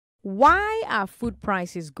Why are food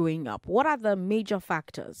prices going up? What are the major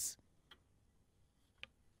factors?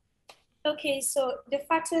 Okay, so the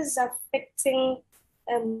factors affecting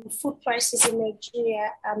food prices in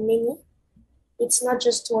Nigeria are many. It's not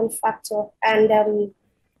just one factor. And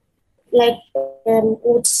like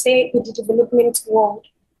would say in the development world,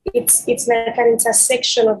 it's like an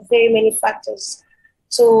intersection of very many factors.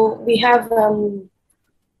 So we have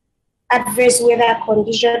adverse weather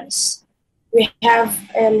conditions. We have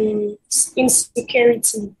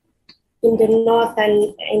insecurity in the north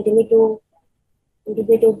and in the middle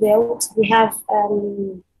belt. We have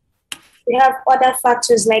other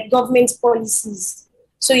factors like government policies.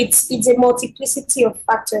 So it's a multiplicity of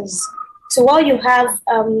factors. So while you have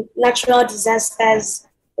natural disasters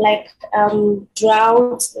like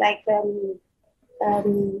drought, like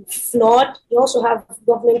flood, you also have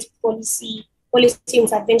government policy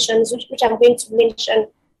interventions, which I'm going to mention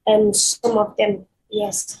some of them.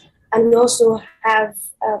 Yes, and we also have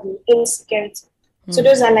insecurity. So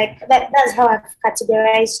those are like that. That's how I've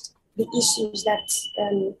categorized the issues that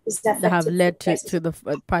is That have affecting led food to prices.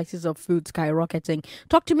 the prices of food skyrocketing.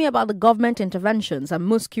 Talk to me about the government interventions. I'm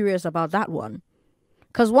most curious about that one.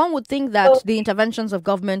 Because one would think that So the interventions of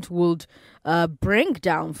government would bring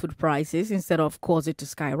down food prices instead of cause it to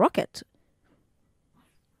skyrocket.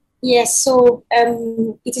 yes, so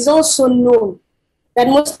it is also known that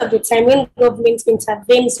most of the time when government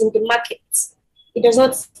intervenes in the market, it does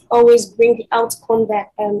not always bring the outcome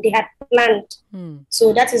that they had planned.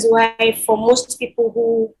 So that is why for most people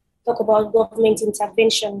who talk about government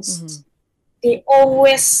interventions, they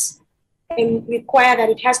always require that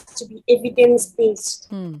it has to be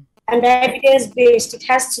evidence-based. And the evidence-based, it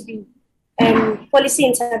has to be policy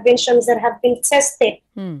interventions that have been tested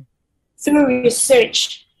through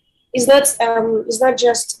research. It's not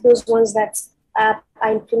just those ones that are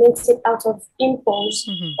implemented out of impulse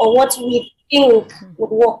or what we think would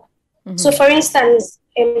work. So, for instance,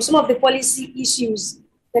 some of the policy issues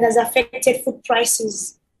that has affected food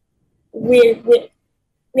prices, we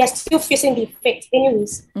are still facing the effect,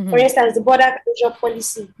 anyways. For instance, the border closure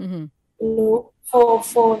policy,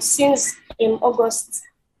 for since August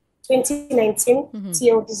 2019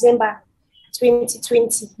 till December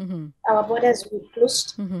 2020, our borders were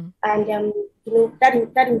closed, and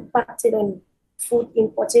that impacted on food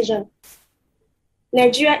importation.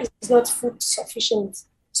 Nigeria is not food sufficient.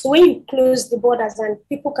 So when you close the borders and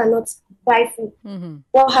people cannot buy food,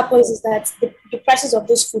 what happens is that the prices of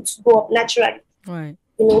those foods go up naturally. Right.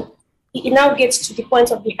 It now gets to the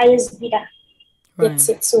point of the highest bidder gets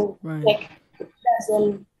Right. it. So Right. like that's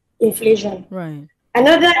inflation. Right.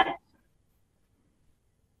 Another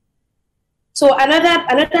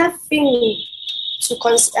another thing to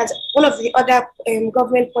consider as one of the other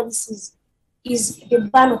government policies is the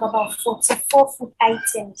ban of about 44 food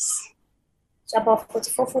items. So about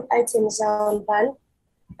 44 food items are on ban.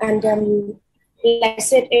 And like I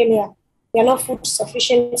said earlier, they are not food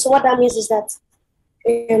sufficient. So what that means is that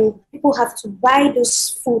people have to buy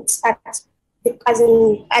those foods at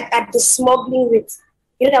the smuggling rate.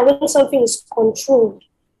 You know that when something is controlled,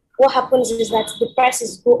 what happens is that the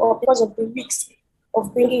prices go up because of the risks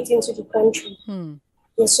of bringing it into the country.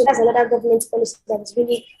 Yes, so that's another government policy that is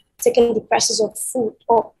really taking the prices of food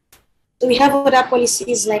up. So we have other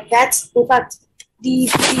policies like that. In fact, the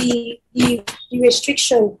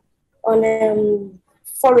restriction on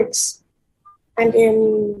forex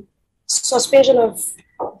and suspension of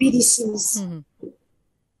BDCs.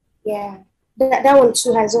 Yeah, that one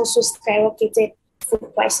too has also skyrocketed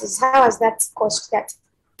food prices. How has that caused that?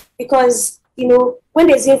 Because when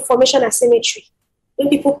there's information asymmetry, when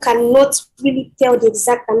people cannot really tell the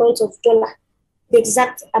exact amount of dollar, the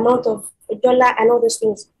exact amount of a dollar and all those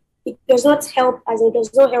things, it does not help, as it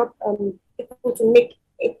does not help people to make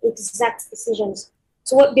exact decisions.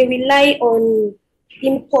 So what they rely on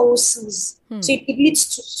impulses. So it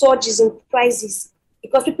leads to surges in prices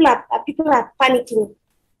because people are panicking.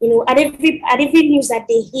 At every news that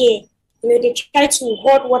they hear, they try to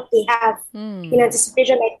hoard what they have in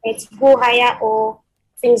anticipation that it go higher or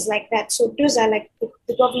things like that. So those are like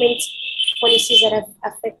the government policies that have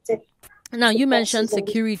affected Now, the you mentioned prices. And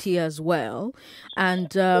security as well. And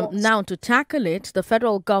yes, now, to tackle it, the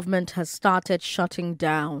federal government has started shutting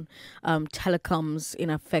down telecoms in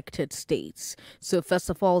affected states. So, first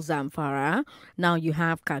of all, Zamfara, now you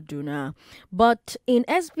have Kaduna. But in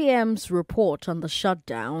SBM's report on the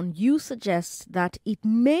shutdown, you suggest that it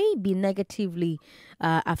may be negatively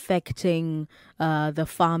affecting the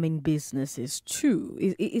farming businesses too.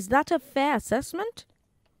 Is that a fair assessment?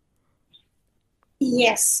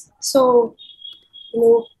 yes. So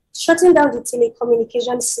shutting down the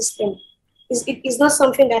telecommunication system it is not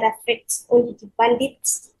something that affects only the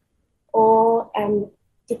bandits or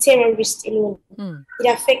the terrorists alone. It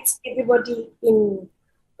affects everybody in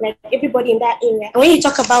that area. And when you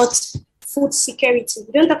talk about food security,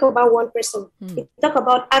 you don't talk about one person. You talk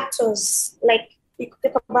about actors, that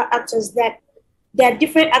there are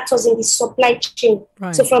different actors in the supply chain.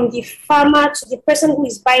 Right. So from the farmer to the person who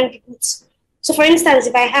is buying the goods. So for instance,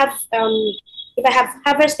 if I have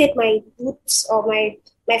harvested my goods or my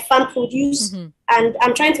farm produce, and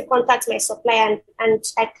I'm trying to contact my supplier and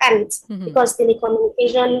I can't because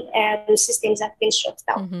telecommunication systems have been shut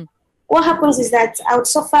down. What happens is that I would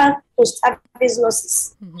suffer post-harvest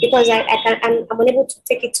losses because I'm unable to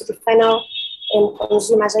take it to the final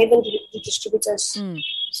consumers or even the distributors.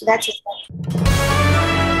 So that is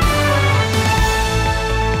that.